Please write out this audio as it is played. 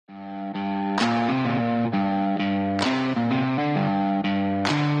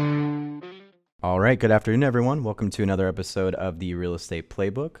All right, good afternoon, everyone. Welcome to another episode of the Real Estate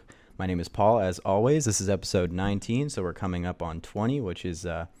Playbook. My name is Paul, as always. This is episode 19, so we're coming up on 20, which is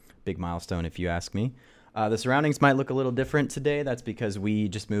a big milestone if you ask me. The surroundings might look a little different today. That's because we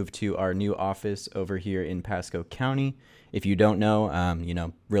just moved to our new office over here in Pasco County. If you don't know,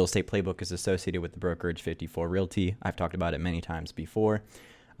 Real Estate Playbook is associated with the brokerage 54 Realty. I've talked about it many times before.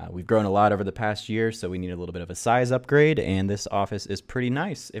 We've grown a lot over the past year, so we need a little bit of a size upgrade, and this office is pretty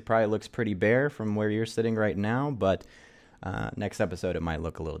nice. It probably looks pretty bare from where you're sitting right now, but next episode it might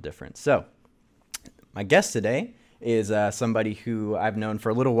look a little different. So my guest today is somebody who I've known for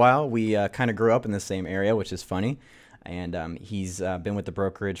a little while. We kind of grew up in the same area, which is funny, and he's been with the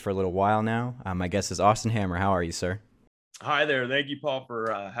brokerage for a little while now. My guest is Austin Hammer. How are you, sir? Hi there. Thank you, Paul,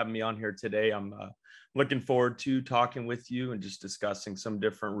 for having me on here today. I'm looking forward to talking with you and just discussing some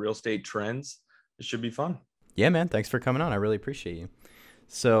different real estate trends. It should be fun. Yeah, man. Thanks for coming on. I really appreciate you.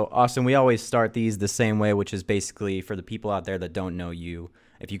 So, Austin, we always start these the same way, which is basically for the people out there that don't know you,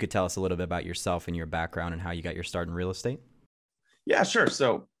 if you could tell us a little bit about yourself and your background and how you got your start in real estate. Yeah, sure.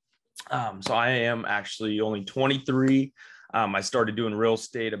 So I am actually only 23. I started doing real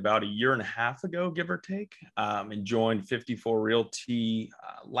estate about a year and a half ago, give or take, and joined 54 Realty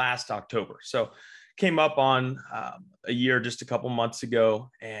last October. So came up on a year just a couple months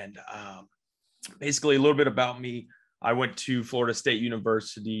ago. And basically a little bit about me. I went to Florida State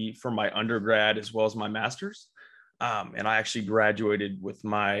University for my undergrad as well as my master's. And I actually graduated with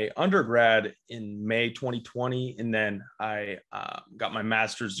my undergrad in May 2020. And then I got my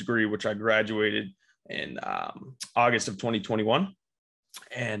master's degree, which I graduated in August of 2021.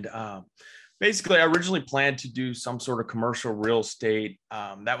 And basically, I originally planned to do some sort of commercial real estate.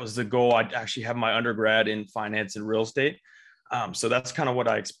 That was the goal. I'd actually have my undergrad in finance and real estate. So that's kind of what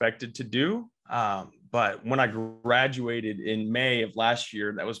I expected to do. But when I graduated in May of last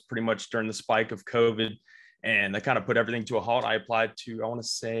year, that was pretty much during the spike of COVID. And that kind of put everything to a halt. I applied to, I want to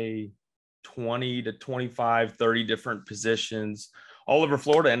say 20 to 25, 30 different positions all over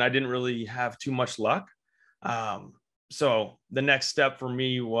Florida. And I didn't really have too much luck. So the next step for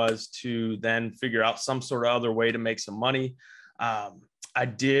me was to then figure out some sort of other way to make some money. I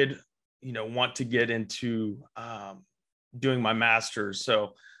did, want to get into doing my master's.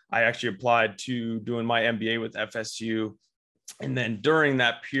 So I actually applied to doing my MBA with FSU. And then during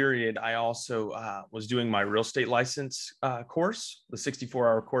that period, I also was doing my real estate license course, the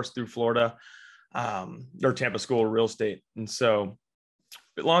 64-hour course through Florida or Tampa School of Real Estate. And so,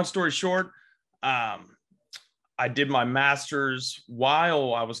 but long story short, I did my master's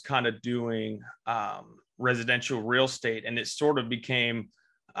while I was kind of doing residential real estate, and it sort of became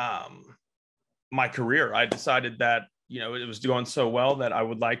my career. I decided that, it was going so well that I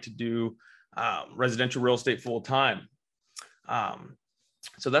would like to do residential real estate full time.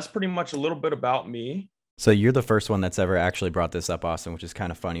 So that's pretty much a little bit about me. So you're the first one that's ever actually brought this up, Austin, which is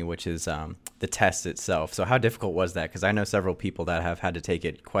kind of funny, which is the test itself. So how difficult was that? Because I know several people that have had to take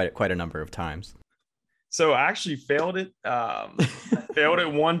it quite a number of times. So I actually failed it. I failed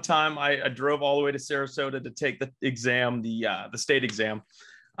it one time. I drove all the way to Sarasota to take the exam, the state exam,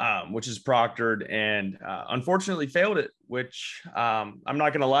 which is proctored, and unfortunately failed it, which I'm not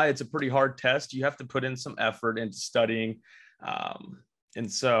going to lie, it's a pretty hard test. You have to put in some effort into studying. And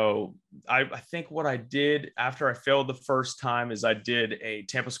so I think what I did after I failed the first time is I did a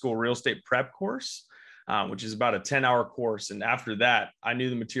Tampa School real estate prep course, which is about a 10-hour course. And after that, I knew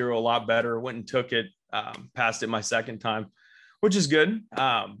the material a lot better, went and took it, passed it my second time, which is good.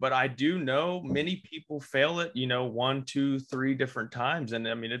 But I do know many people fail it, 1, 2, 3 different times. And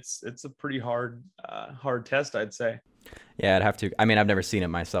I mean, it's a pretty hard test, I'd say. Yeah, I'd have to. I mean, I've never seen it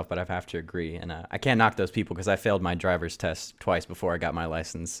myself, but I'd have to agree. And I can't knock those people because I failed my driver's test twice before I got my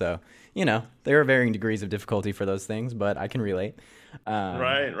license. So, there are varying degrees of difficulty for those things, but I can relate.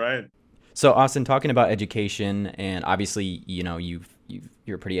 Right. So, Austin, talking about education, and obviously,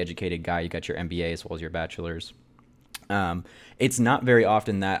 you're a pretty educated guy. You got your MBA as well as your bachelor's. It's not very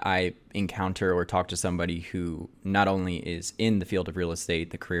often that I encounter or talk to somebody who not only is in the field of real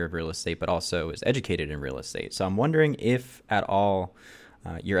estate, the career of real estate, but also is educated in real estate. So I'm wondering if at all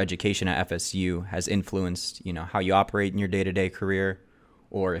your education at FSU has influenced, how you operate in your day-to-day career,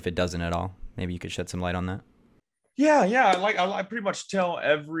 or if it doesn't at all. Maybe you could shed some light on that. Yeah. I pretty much tell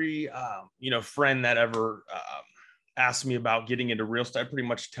every, friend that ever asks me about getting into real estate, I pretty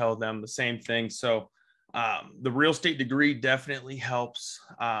much tell them the same thing. So the real estate degree definitely helps.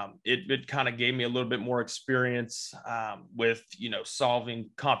 It kind of gave me a little bit more experience with, solving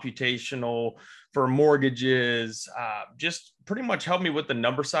computational for mortgages, just pretty much helped me with the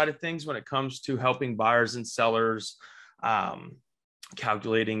number side of things when it comes to helping buyers and sellers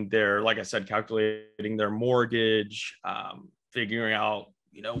calculating their, like I said, calculating their mortgage, figuring out,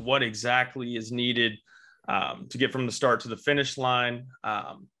 what exactly is needed to get from the start to the finish line.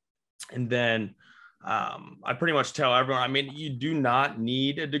 And then I pretty much tell everyone, I mean, you do not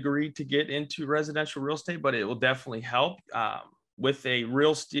need a degree to get into residential real estate, but it will definitely help. With a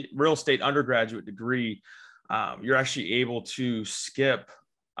real estate undergraduate degree, you're actually able to skip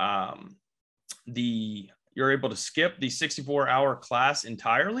um, you're able to skip the 64-hour class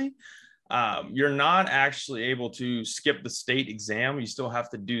entirely. You're not actually able to skip the state exam. You still have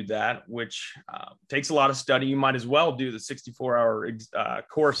to do that, which takes a lot of study. You might as well do the 64-hour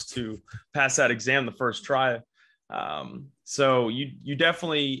course to pass that exam the first try. So you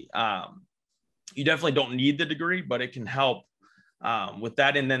definitely don't need the degree, but it can help with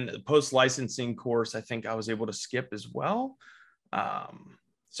that. And then the post licensing course, I think I was able to skip as well.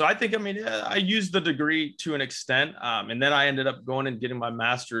 So I think, I mean, I used the degree to an extent, and then I ended up going and getting my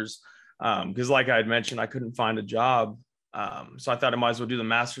master's because, like I had mentioned, I couldn't find a job. So I thought I might as well do the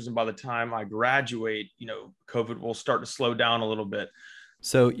master's, and by the time I graduate, COVID will start to slow down a little bit.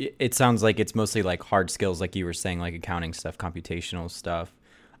 So it sounds like it's mostly like hard skills, like you were saying, like accounting stuff, computational stuff.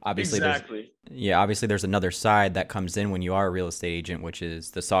 Obviously, Exactly. obviously there's another side that comes in when you are a real estate agent, which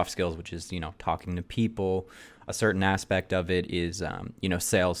is the soft skills, which is, talking to people. A certain aspect of it is,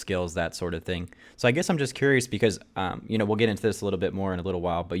 sales skills, that sort of thing. So I guess I'm just curious because, we'll get into this a little bit more in a little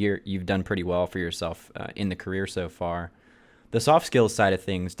while, but you've done pretty well for yourself in the career so far. The soft skills side of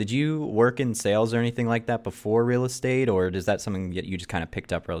things, did you work in sales or anything like that before real estate, or is that something that you just kind of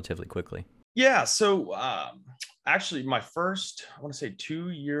picked up relatively quickly? Yeah. So actually, my first, I want to say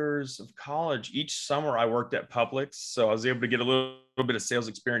 2 years of college, each summer I worked at Publix. So I was able to get a little bit of sales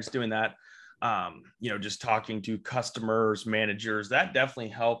experience doing that. Just talking to customers, managers, that definitely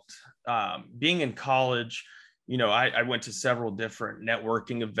helped. Being in college, I went to several different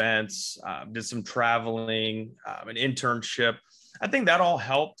networking events, did some traveling, an internship. I think that all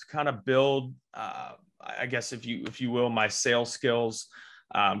helped kind of build, I guess, if you will, my sales skills.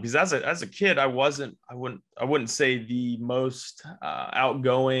 Because as a kid, I wouldn't say the most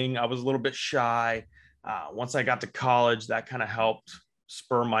outgoing. I was a little bit shy. Once I got to college, that kind of helped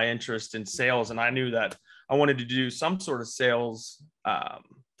spur my interest in sales, and I knew that I wanted to do some sort of sales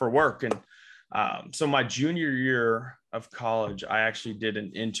for work. And so my junior year of college, I actually did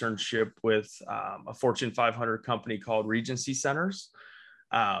an internship with a Fortune 500 company called Regency Centers.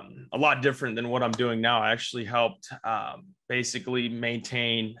 A lot different than what I'm doing now. I actually helped basically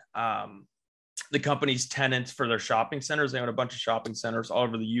maintain the company's tenants for their shopping centers. They own a bunch of shopping centers all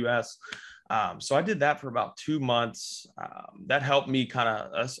over the U.S. So I did that for about 2 months. That helped me kind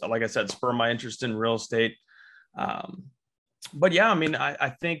of, like I said, spur my interest in real estate. But yeah, I mean, I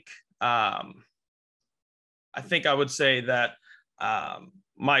think I would say that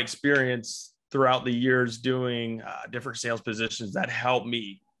my experience throughout the years doing different sales positions that helped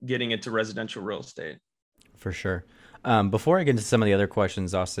me getting into residential real estate. For sure. Before I get into some of the other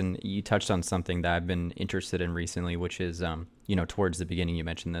questions, Austin, you touched on something that I've been interested in recently, which is, towards the beginning, you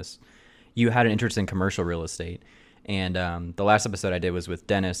mentioned this. You had an interest in commercial real estate. And the last episode I did was with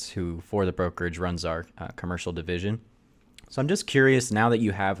Dennis, who for the brokerage runs our commercial division. So I'm just curious, now that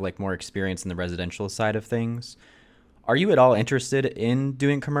you have like more experience in the residential side of things, are you at all interested in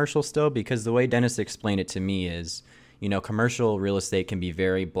doing commercial still? Because the way Dennis explained it to me is, commercial real estate can be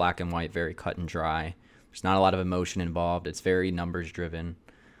very black and white, very cut and dry. There's not a lot of emotion involved. It's very numbers driven.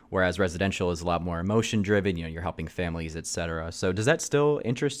 Whereas residential is a lot more emotion driven. You're helping families, etc. So does that still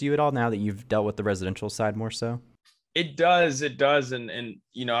interest you at all now that you've dealt with the residential side more so? It does. It does. And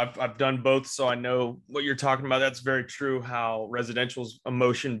I've done both. So I know what you're talking about. That's very true. How residential is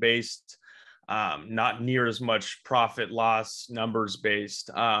emotion based, not near as much profit loss numbers based.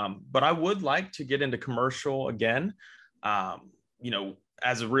 But I would like to get into commercial again. You know,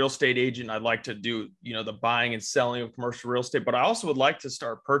 as a real estate agent, I'd like to do, the buying and selling of commercial real estate, but I also would like to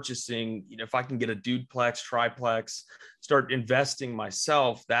start purchasing, if I can get a duplex, triplex, start investing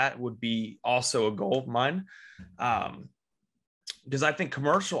myself, that would be also a goal of mine. Because I think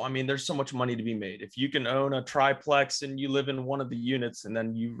commercial, I mean, there's so much money to be made. If you can own a triplex and you live in one of the units and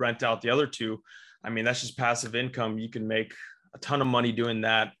then you rent out the other two, I mean, that's just passive income. You can make a ton of money doing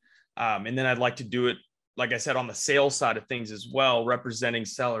that. And then I'd like to do it, like I said, on the sales side of things as well, representing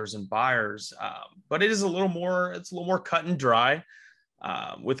sellers and buyers. But it's a little more cut and dry.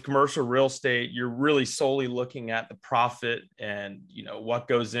 With commercial real estate, you're really solely looking at the profit and, what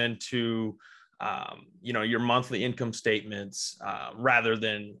goes into, your monthly income statements, rather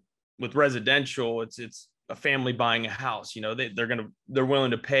than with residential, it's a family buying a house, they're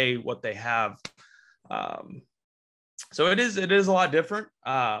willing to pay what they have. So it is a lot different.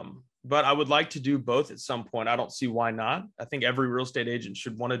 But I would like to do both at some point. I don't see why not. I think every real estate agent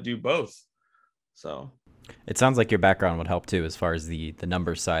should want to do both. So It sounds like your background would help too, as far as the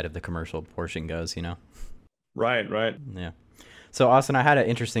numbers side of the commercial portion goes. You know. right, right. Yeah. So Austin, I had an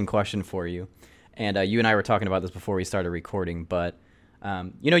interesting question for you, and you and I were talking about this before we started recording. But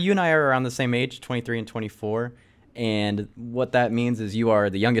you and I are around the same age, 23 and 24, and what that means is you are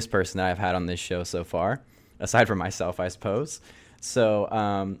the youngest person that I've had on this show so far, aside from myself, I suppose. So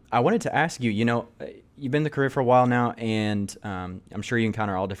I wanted to ask you, you've been in the career for a while now, and I'm sure you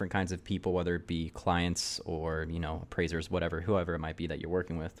encounter all different kinds of people, whether it be clients or, appraisers, whoever it might be that you're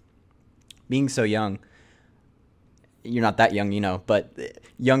working with. Being so young, you're not that young, but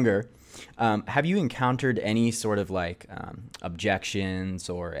younger, have you encountered any sort of objections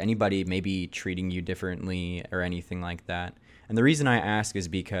or anybody maybe treating you differently or anything like that? And the reason I ask is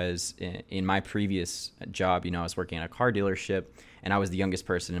because in my previous job, I was working at a car dealership and I was the youngest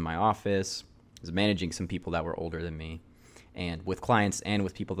person in my office. I was managing some people that were older than me. And with clients and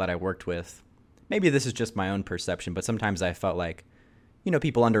with people that I worked with, maybe this is just my own perception, but sometimes I felt like,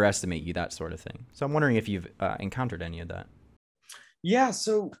 people underestimate you, that sort of thing. So I'm wondering if you've encountered any of that. Yeah.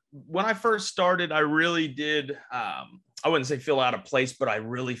 So when I first started, I really did, I wouldn't say feel out of place, but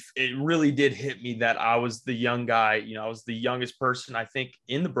it really did hit me that I was the young guy. I was the youngest person, I think,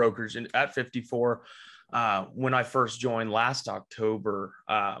 in the brokerage at 54 when I first joined last October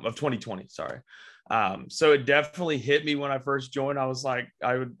of 2020. Sorry. So it definitely hit me when I first joined. I was like,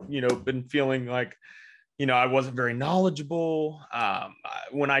 been feeling like, I wasn't very knowledgeable.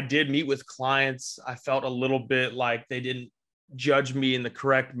 When I did meet with clients, I felt a little bit like they didn't judge me in the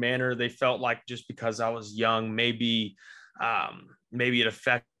correct manner. They felt like just because I was young, maybe it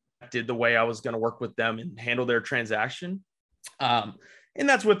affected the way I was going to work with them and handle their transaction. And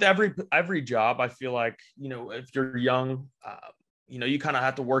that's with every job. I feel like, if you're young, you kind of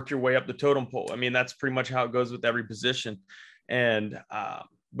have to work your way up the totem pole. I mean, that's pretty much how it goes with every position. And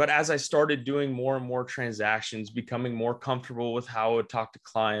but as I started doing more and more transactions, becoming more comfortable with how I would talk to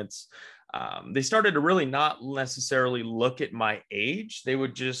clients, they started to really not necessarily look at my age. They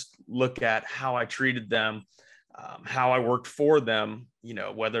would just look at how I treated them, how I worked for them,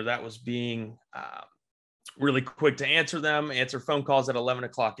 whether that was being really quick to answer phone calls at 11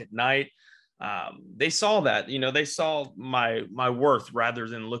 o'clock at night. They saw that, they saw my worth rather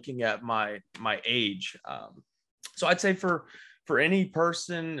than looking at my age. So I'd say for any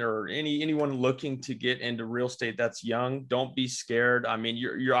person or anyone looking to get into real estate that's young, don't be scared. I mean,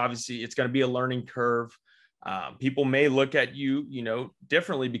 you're obviously, it's going to be a learning curve. People may look at you,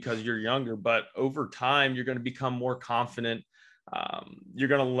 differently because you're younger, but over time, you're going to become more confident. You're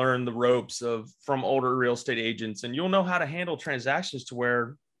going to learn the ropes from older real estate agents, and you'll know how to handle transactions to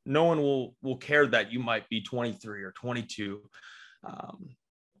where no one will care that you might be 23 or 22.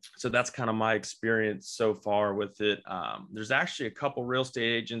 So that's kind of my experience so far with it. There's actually a couple real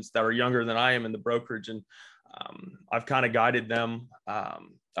estate agents that are younger than I am in the brokerage, and I've kind of guided them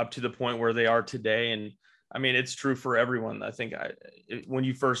up to the point where they are today. And I mean, it's true for everyone. I think when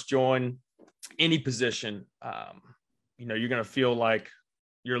you first join any position, you're going to feel like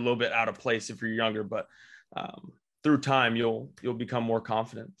you're a little bit out of place if you're younger, but through time, you'll become more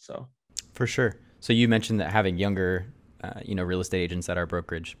confident. So for sure. So you mentioned that having younger real estate agents at our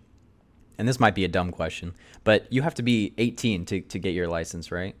brokerage. And this might be a dumb question, but you have to be 18 to get your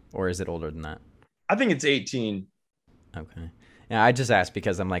license, right? Or is it older than that? I think it's 18. Okay. Yeah, I just asked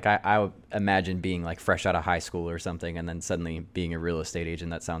because I'm like, I would imagine being like fresh out of high school or something and then suddenly being a real estate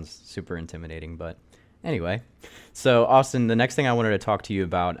agent. That sounds super intimidating. But anyway, so Austin, the next thing I wanted to talk to you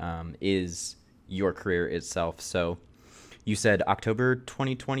about is your career itself. So you said October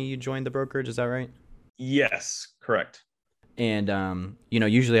 2020 you joined the brokerage. Is that right? Yes, correct. And,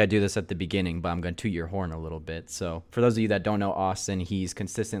 usually I do this at the beginning, but I'm going to toot your horn a little bit. So for those of you that don't know Austin, he's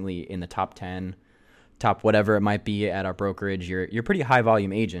consistently in the top 10, top whatever it might be at our brokerage. You're a pretty high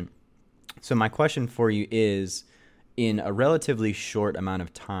volume agent. So my question for you is, in a relatively short amount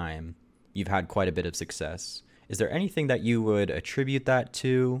of time, you've had quite a bit of success. Is there anything that you would attribute that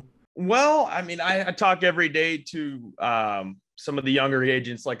to? Well, I mean, I talk every day to some of the younger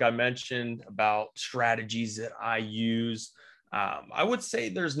agents, like I mentioned, about strategies that I use. I would say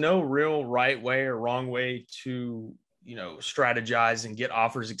there's no real right way or wrong way to, strategize and get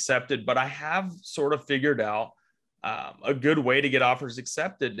offers accepted, but I have sort of figured out a good way to get offers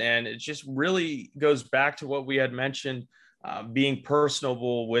accepted. And it just really goes back to what we had mentioned, being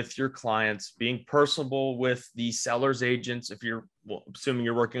personable with your clients, being personable with the seller's agents, if you're assuming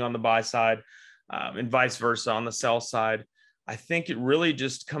you're working on the buy side, and vice versa on the sell side. I think it really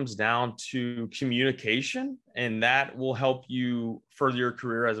just comes down to communication, and that will help you further your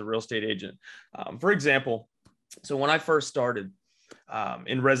career as a real estate agent. For example, so when I first started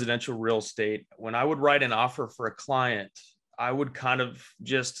in residential real estate, when I would write an offer for a client, I would kind of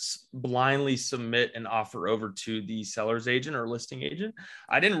just blindly submit an offer over to the seller's agent or listing agent.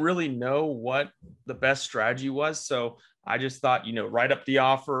 I didn't really know what the best strategy was. So I just thought, write up the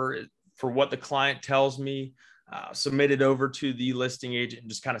offer for what the client tells me, submit it over to the listing agent and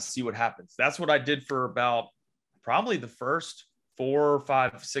just kind of see what happens. That's what I did for about probably the first 4,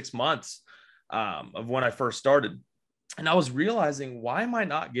 5, 6 months of when I first started. And I was realizing, why am I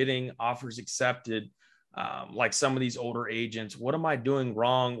not getting offers accepted like some of these older agents? What am I doing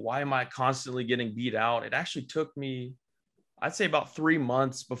wrong? Why am I constantly getting beat out? It actually took me, I'd say, about 3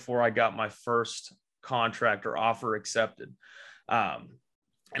 months before I got my first contract or offer accepted.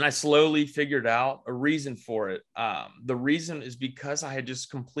 And I slowly figured out a reason for it. The reason is because I had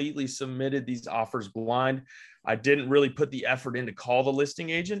just completely submitted these offers blind. I didn't really put the effort in to call the listing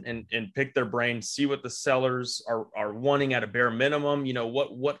agent and pick their brain, see what the sellers are wanting at a bare minimum.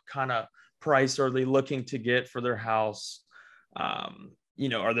 What kind of price are they looking to get for their house?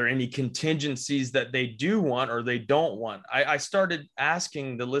 Are there any contingencies that they do want or they don't want? I started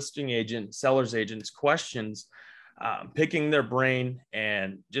asking the listing agent, seller's agents questions, picking their brain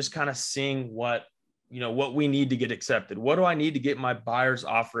and just kind of seeing what we need to get accepted. What do I need to get my buyer's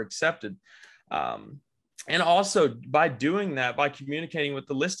offer accepted? And also by doing that, by communicating with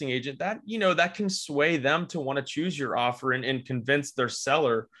the listing agent, that can sway them to want to choose your offer and convince their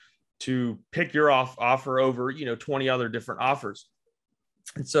seller to pick your offer over, 20 other different offers.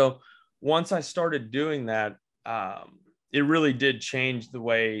 And so once I started doing that, it really did change the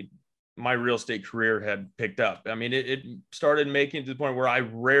way my real estate career had picked up. I mean, it started making it to the point where I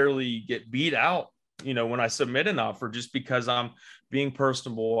rarely get beat out, when I submit an offer, just because I'm being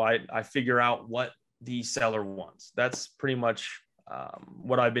personable. I figure out what the seller wants. That's pretty much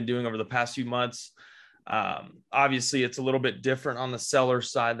what I've been doing over the past few months. Obviously, it's a little bit different on the seller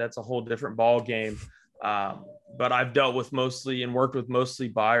side. That's a whole different ball game. But I've dealt with mostly and worked with mostly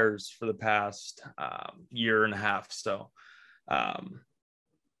buyers for the past year and a half. So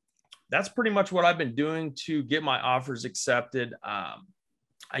that's pretty much what I've been doing to get my offers accepted.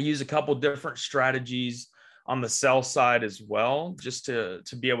 I use a couple different strategies on the sell side as well, just to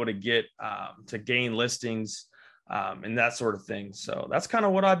be able to get to gain listings and that sort of thing. So that's kind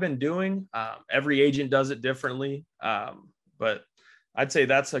of what I've been doing. Every agent does it differently, but I'd say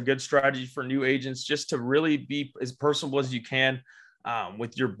that's a good strategy for new agents, just to really be as personable as you can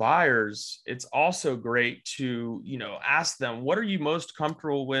with your buyers. It's also great to, ask them, what are you most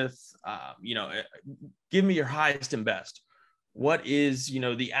comfortable with? Give me your highest and best. What is,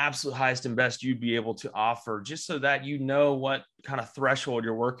 the absolute highest and best you'd be able to offer, just so that what kind of threshold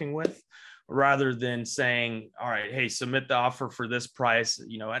you're working with, rather than saying, all right, hey, submit the offer for this price,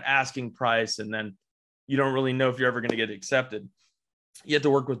 at asking price, and then you don't really know if you're ever going to get accepted. You have to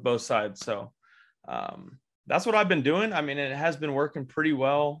work with both sides. So that's what I've been doing. I mean, it has been working pretty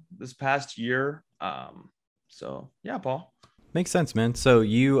well this past year. So yeah, Paul. Makes sense, man. So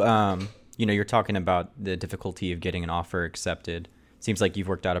you're talking about the difficulty of getting an offer accepted. Seems like you've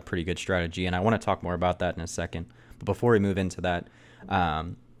worked out a pretty good strategy, and I want to talk more about that in a second. But before we move into that,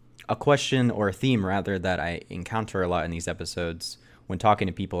 a question, or a theme rather, that I encounter a lot in these episodes when talking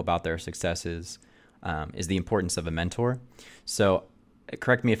to people about their successes is the importance of a mentor. So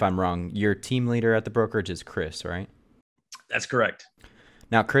correct me if I'm wrong, your team leader at the brokerage is Chris, right? That's correct.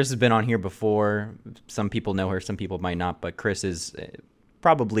 Now, Chris has been on here before. Some people know her, some people might not, but Chris is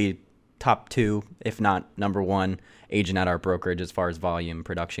probably top 2, if not number 1 agent at our brokerage as far as volume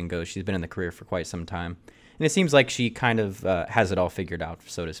production goes. She's been in the career for quite some time. And it seems like she kind of has it all figured out,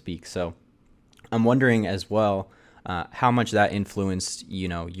 so to speak. So I'm wondering as well how much that influenced,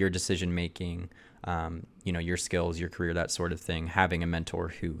 your decision-making, your skills, your career, that sort of thing, having a mentor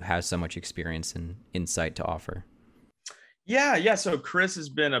who has so much experience and insight to offer. Yeah. So Chris has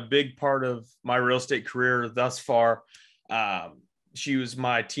been a big part of my real estate career thus far. She was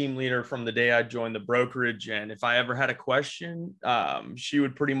my team leader from the day I joined the brokerage. And if I ever had a question, she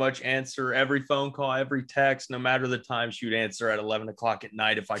would pretty much answer every phone call, every text, no matter the time. She would answer at 11 o'clock at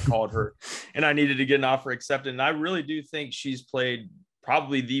night if I called her and I needed to get an offer accepted. And I really do think she's played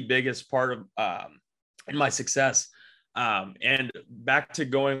probably the biggest part of in my success. And back to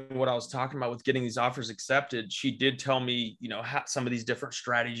what I was talking about with getting these offers accepted, she did tell me, some of these different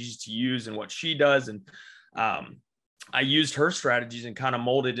strategies to use and what she does. And I used her strategies and kind of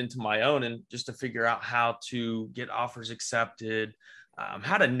molded into my own, and just to figure out how to get offers accepted,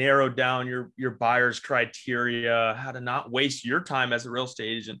 how to narrow down your buyer's criteria, how to not waste your time as a real estate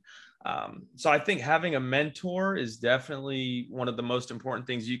agent. So I think having a mentor is definitely one of the most important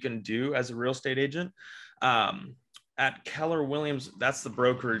things you can do as a real estate agent. At Keller Williams, that's the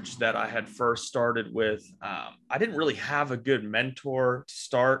brokerage that I had first started with. I didn't really have a good mentor to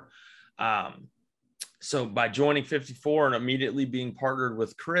start. So by joining 54 and immediately being partnered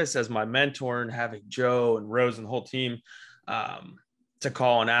with Chris as my mentor and having Joe and Rose and the whole team to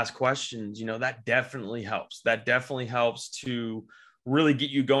call and ask questions, that definitely helps. That definitely helps to really get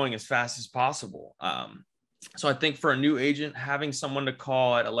you going as fast as possible. So I think for a new agent, having someone to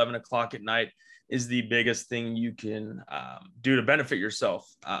call at 11 o'clock at night is the biggest thing you can do to benefit yourself,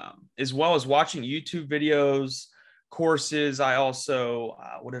 as well as watching YouTube videos, courses. I also,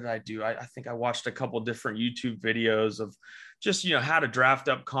 what did I do? I think I watched a couple different YouTube videos of just, how to draft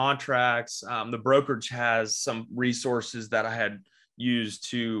up contracts. The brokerage has some resources that I had used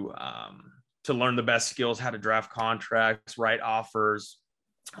to learn the best skills, how to draft contracts, write offers,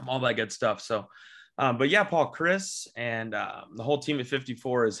 all that good stuff. So, but yeah, Paul, Chris, and the whole team at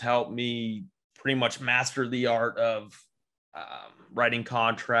 54 has helped me pretty much master the art of writing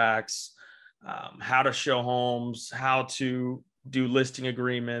contracts, how to show homes, how to do listing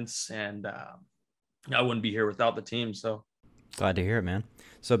agreements. And I wouldn't be here without the team. So glad to hear it, man.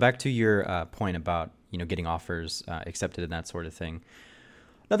 So back to your point about, getting offers accepted and that sort of thing.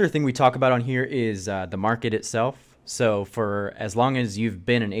 Another thing we talk about on here is the market itself. So for as long as you've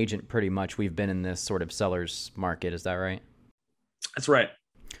been an agent, pretty much we've been in this sort of seller's market. Is that right? That's right.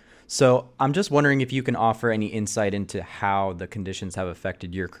 So I'm just wondering if you can offer any insight into how the conditions have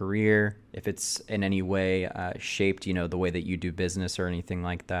affected your career, if it's in any way shaped, the way that you do business or anything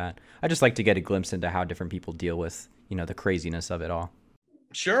like that. I just like to get a glimpse into how different people deal with, the craziness of it all.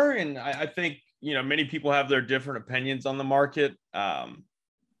 Sure. And I think, many people have their different opinions on the market.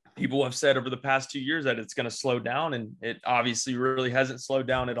 People have said over the past 2 years that it's going to slow down, and it obviously really hasn't slowed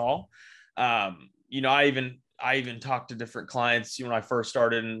down at all. I even talked to different clients when I first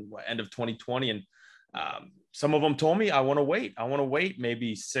started in end of 2020, and some of them told me, I want to wait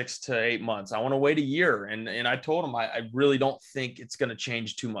maybe 6 to 8 months. I want to wait a year. And I told them, I really don't think it's going to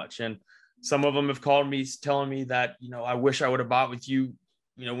change too much. And some of them have called me telling me that, I wish I would have bought with you,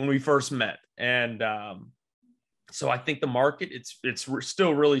 when we first met. And so I think the market, it's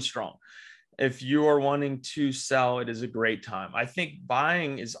still really strong. If you are wanting to sell, it is a great time. I think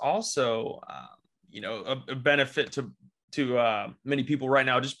buying is also, a benefit to many people right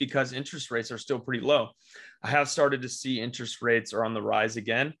now, just because interest rates are still pretty low. I have started to see interest rates are on the rise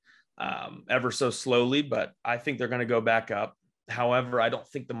again, ever so slowly, but I think they're going to go back up. However, I don't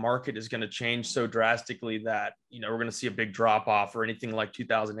think the market is going to change so drastically that, we're going to see a big drop off or anything like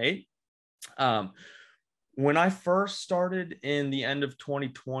 2008. When I first started in the end of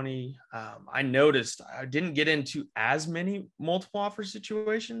 2020, I noticed I didn't get into as many multiple offer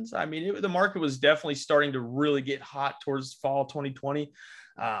situations. I mean, the market was definitely starting to really get hot towards fall 2020.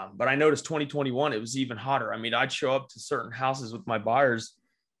 But I noticed 2021, it was even hotter. I mean, I'd show up to certain houses with my buyers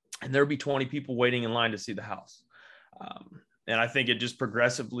and there'd be 20 people waiting in line to see the house. And I think it just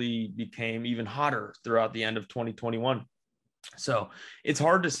progressively became even hotter throughout the end of 2021. So it's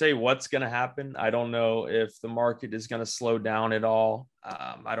hard to say what's going to happen. I don't know if the market is going to slow down at all.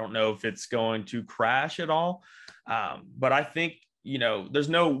 I don't know if it's going to crash at all. But I think, there's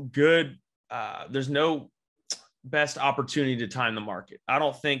no best opportunity to time the market. I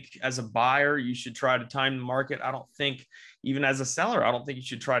don't think as a buyer, you should try to time the market. I don't think even as a seller, I don't think you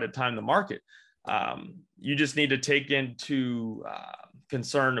should try to time the market. You just need to take into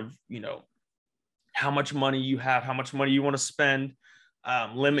concern of, how much money you have, how much money you want to spend,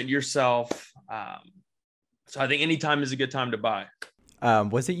 limit yourself. So I think any time is a good time to buy.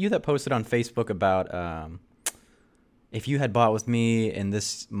 Was it you that posted on Facebook about if you had bought with me in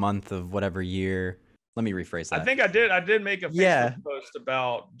this month of whatever year? Let me rephrase that. I think I did. I did make a Facebook post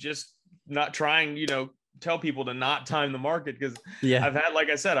about just not trying, tell people to not time the market, because I've had, like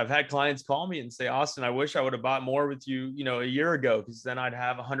I said, I've had clients call me and say, Austin, I wish I would have bought more with you, a year ago, because then I'd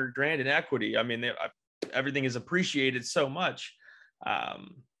have $100,000 in equity. I mean, everything is appreciated so much.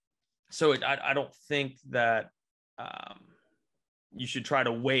 So I don't think that you should try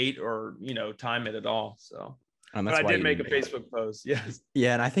to wait or, time it at all. So. But I did make a Facebook post. Yes.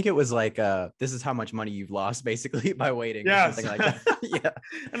 Yeah. And I think it was like, this is how much money you've lost basically by waiting. Yeah. Or something like that. Yeah.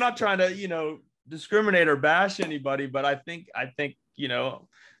 I'm not trying to, discriminate or bash anybody, but I think,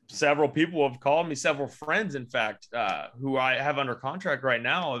 several people have called me, several friends, in fact, who I have under contract right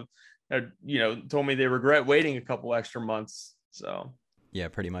now, have, told me they regret waiting a couple extra months. So. Yeah,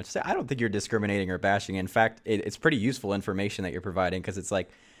 pretty much. So I don't think you're discriminating or bashing. In fact, it's pretty useful information that you're providing because it's like,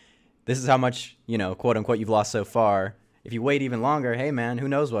 this is how much, quote unquote, you've lost so far. If you wait even longer, hey, man, who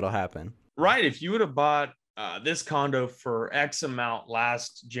knows what'll happen? Right. If you would have bought this condo for X amount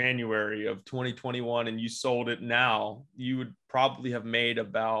last January of 2021 and you sold it now, you would probably have made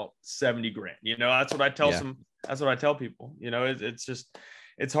about 70 grand. That's what I tell Yeah. that's what I tell people. It's just,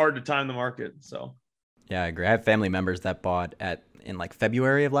 it's hard to time the market. So, Yeah, I agree. I have family members that bought in like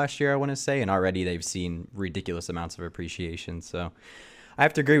February of last year, I want to say, and already they've seen ridiculous amounts of appreciation. So I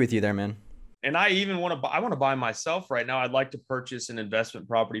have to agree with you there, man. and I even I want to buy myself right now. I'd like to purchase an investment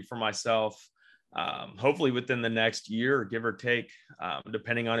property for myself. Hopefully within the next year, give or take,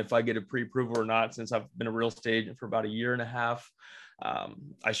 depending on if I get a pre-approval or not, since I've been a real estate agent for about a year and a half.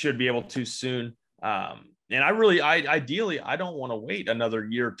 I should be able to soon. And ideally, I don't want to wait another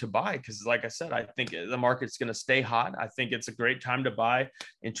year to buy because, like I said, I think the market's going to stay hot. I think it's a great time to buy.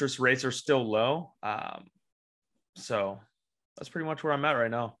 Interest rates are still low. So that's pretty much where I'm at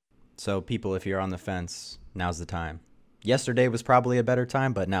right now. So people, if you're on the fence, now's the time. Yesterday was probably a better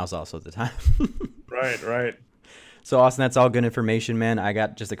time, but now's also the time. Right, right. So Austin, that's all good information, man. I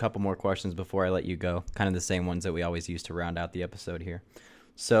got just a couple more questions before I let you go. Kind of the same ones that we always use to round out the episode here.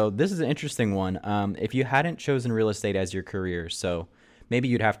 So this is an interesting one. If you hadn't chosen real estate as your career, so maybe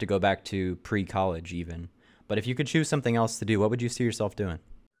you'd have to go back to pre-college even. But if you could choose something else to do, what would you see yourself doing?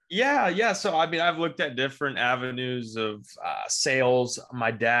 Yeah, yeah. So I mean, I've looked at different avenues of sales. My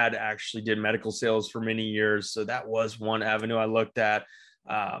dad actually did medical sales for many years, so that was one avenue I looked at.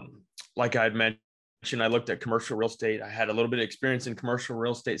 Like I had mentioned, I looked at commercial real estate. I had a little bit of experience in commercial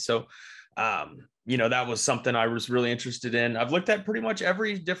real estate, so that was something I was really interested in. I've looked at pretty much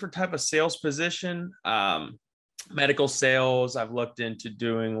every different type of sales position. Medical sales. I've looked into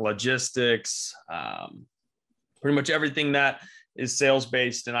doing logistics. Pretty much everything that is sales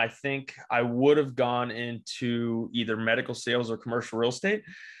based. And I think I would have gone into either medical sales or commercial real estate.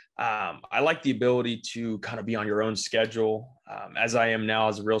 I like the ability to kind of be on your own schedule, as I am now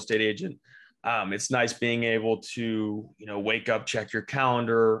as a real estate agent. It's nice being able to, wake up, check your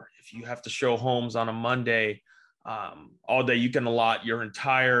calendar. If you have to show homes on a Monday, all day, you can allot your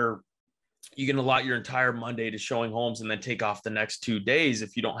entire Monday to showing homes and then take off the next 2 days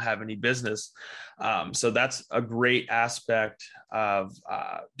if you don't have any business. So that's a great aspect of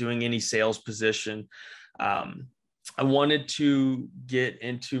doing any sales position. I wanted to get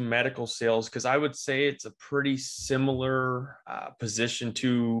into medical sales because I would say it's a pretty similar position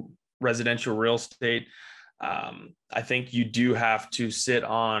to residential real estate. I think you do have to sit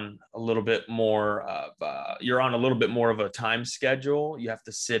on a little bit more of, you're on a little bit more of a time schedule. You have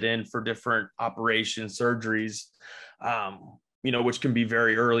to sit in for different operations, surgeries, which can be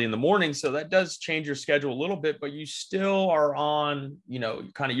very early in the morning. So that does change your schedule a little bit, but you still are on,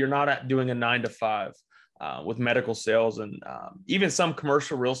 you're not doing a 9 to 5. With medical sales and even some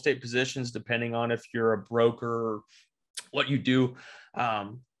commercial real estate positions, depending on if you're a broker or what you do,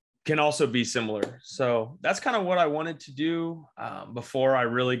 can also be similar. So that's kind of what I wanted to do before I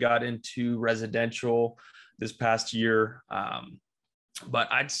really got into residential this past year.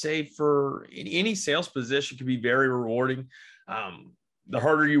 But I'd say for any sales position can be very rewarding. The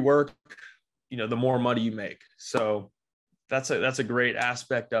harder you work, the more money you make. So that's a great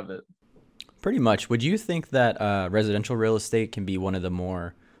aspect of it. Pretty much. Would you think that residential real estate can be one of the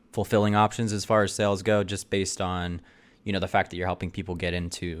more fulfilling options as far as sales go, just based on, the fact that you're helping people get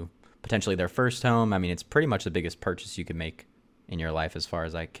into potentially their first home? I mean, it's pretty much the biggest purchase you could make in your life as far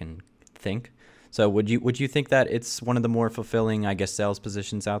as I can think. So would you think that it's one of the more fulfilling, I guess, sales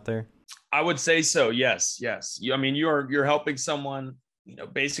positions out there? I would say so. Yes. Yes. You're helping someone,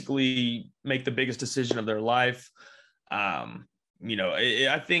 basically make the biggest decision of their life.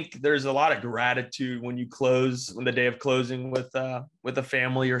 I think there's a lot of gratitude when you close on the day of closing with a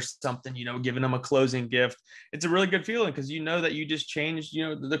family or something, giving them a closing gift. It's a really good feeling because that you just changed,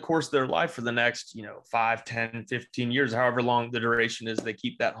 the course of their life for the next, 5, 10, 15 years, however long the duration is they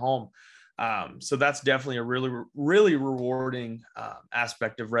keep that home. So that's definitely a really, really rewarding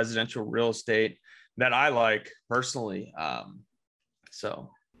aspect of residential real estate that I like personally. So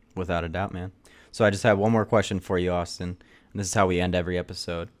Without a doubt, man. So I just have one more question for you, Austin. And this is how we end every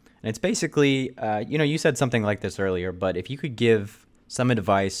episode. And it's basically, you said something like this earlier, but if you could give some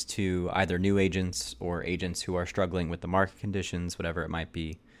advice to either new agents or agents who are struggling with the market conditions, whatever it might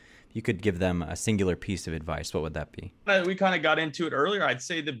be, if you could give them a singular piece of advice, what would that be? We kind of got into it earlier. I'd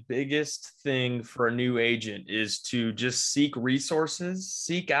say the biggest thing for a new agent is to just seek resources,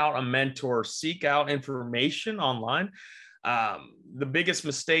 seek out a mentor, seek out information online. The biggest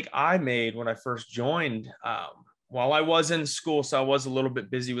mistake I made when I first joined while I was in school, so I was a little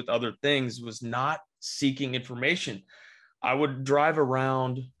bit busy with other things, was not seeking information. I would drive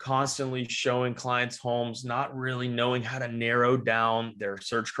around constantly showing clients homes, not really knowing how to narrow down their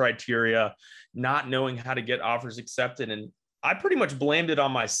search criteria, not knowing how to get offers accepted. And I pretty much blamed it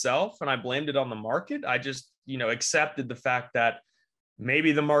on myself and I blamed it on the market. I just, accepted the fact that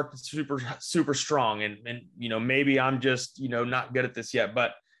maybe the market's super strong and maybe I'm just, not good at this yet.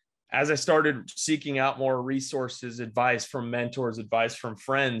 But as I started seeking out more resources, advice from mentors, advice from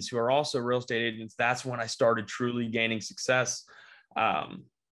friends who are also real estate agents, that's when I started truly gaining success. And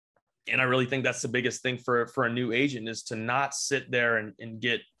I really think that's the biggest thing for a new agent, is to not sit there and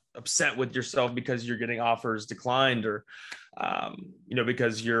get upset with yourself because you're getting offers declined, or,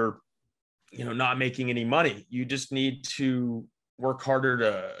 because you're, not making any money. You just need to work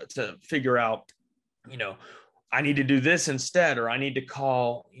harder to figure out, I need to do this instead, or I need to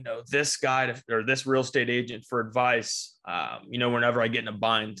call, this guy or this real estate agent for advice, whenever I get in a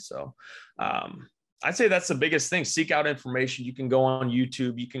bind. So I'd say that's the biggest thing. Seek out information. You can go on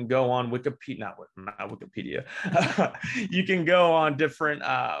YouTube. You can go on Wikipedia, not Wikipedia. You can go on different,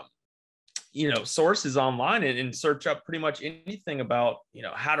 sources online and search up pretty much anything about,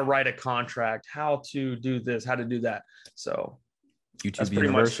 how to write a contract, how to do this, how to do that. So YouTube that's pretty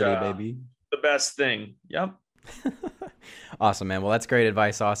University, much baby. the best thing. Yep. Awesome, man. Well, that's great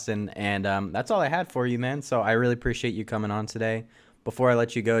advice, Austin. And that's all I had for you, man. So I really appreciate you coming on today. Before I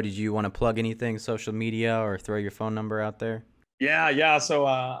let you go, did you want to plug anything, social media, or throw your phone number out there? Yeah. So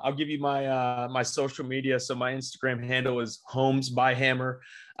I'll give you my social media. So my Instagram handle is Homes by Hammer.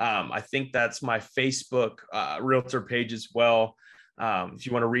 I think that's my Facebook realtor page as well. If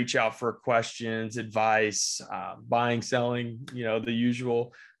you want to reach out for questions, advice, buying, selling, the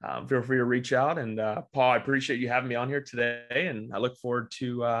usual, feel free to reach out. And Paul, I appreciate you having me on here today, and I look forward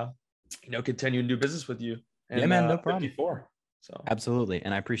to continuing to do business with you. And, yeah, man, no problem. 54. So absolutely,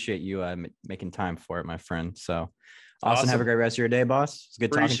 and I appreciate you making time for it, my friend. So, Austin, have a great rest of your day, boss. It's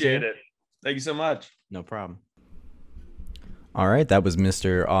good talking to you. Appreciate it. Thank you so much. No problem. All right, that was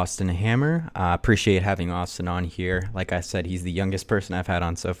Mr. Austin Hammer. I appreciate having Austin on here. Like I said, he's the youngest person I've had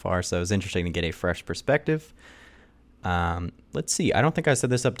on so far, so it was interesting to get a fresh perspective. Let's see. I don't think I said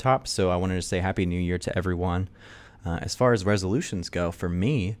this up top, so I wanted to say Happy New Year to everyone. As far as resolutions go, for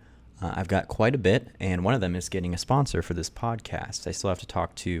me, I've got quite a bit, and one of them is getting a sponsor for this podcast. I still have to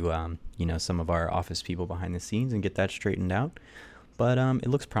talk to, some of our office people behind the scenes and get that straightened out, but it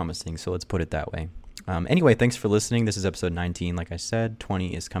looks promising, so let's put it that way. Anyway, thanks for listening. This is episode 19. Like I said,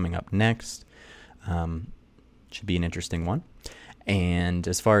 20 is coming up next. Should be an interesting one. And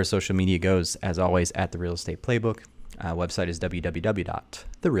as far as social media goes, as always, at The Real Estate Playbook. Website is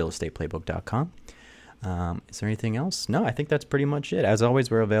www.therealestateplaybook.com. Is there anything else? No, I think that's pretty much it. As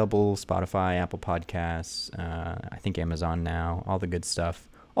always, we're available Spotify, Apple Podcasts, I think Amazon now, all the good stuff,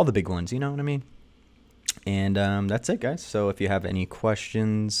 all the big ones, you know what I mean? And that's it, guys. So if you have any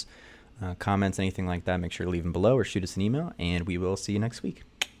questions, comments, anything like that, make sure to leave them below or shoot us an email, and we will see you next week.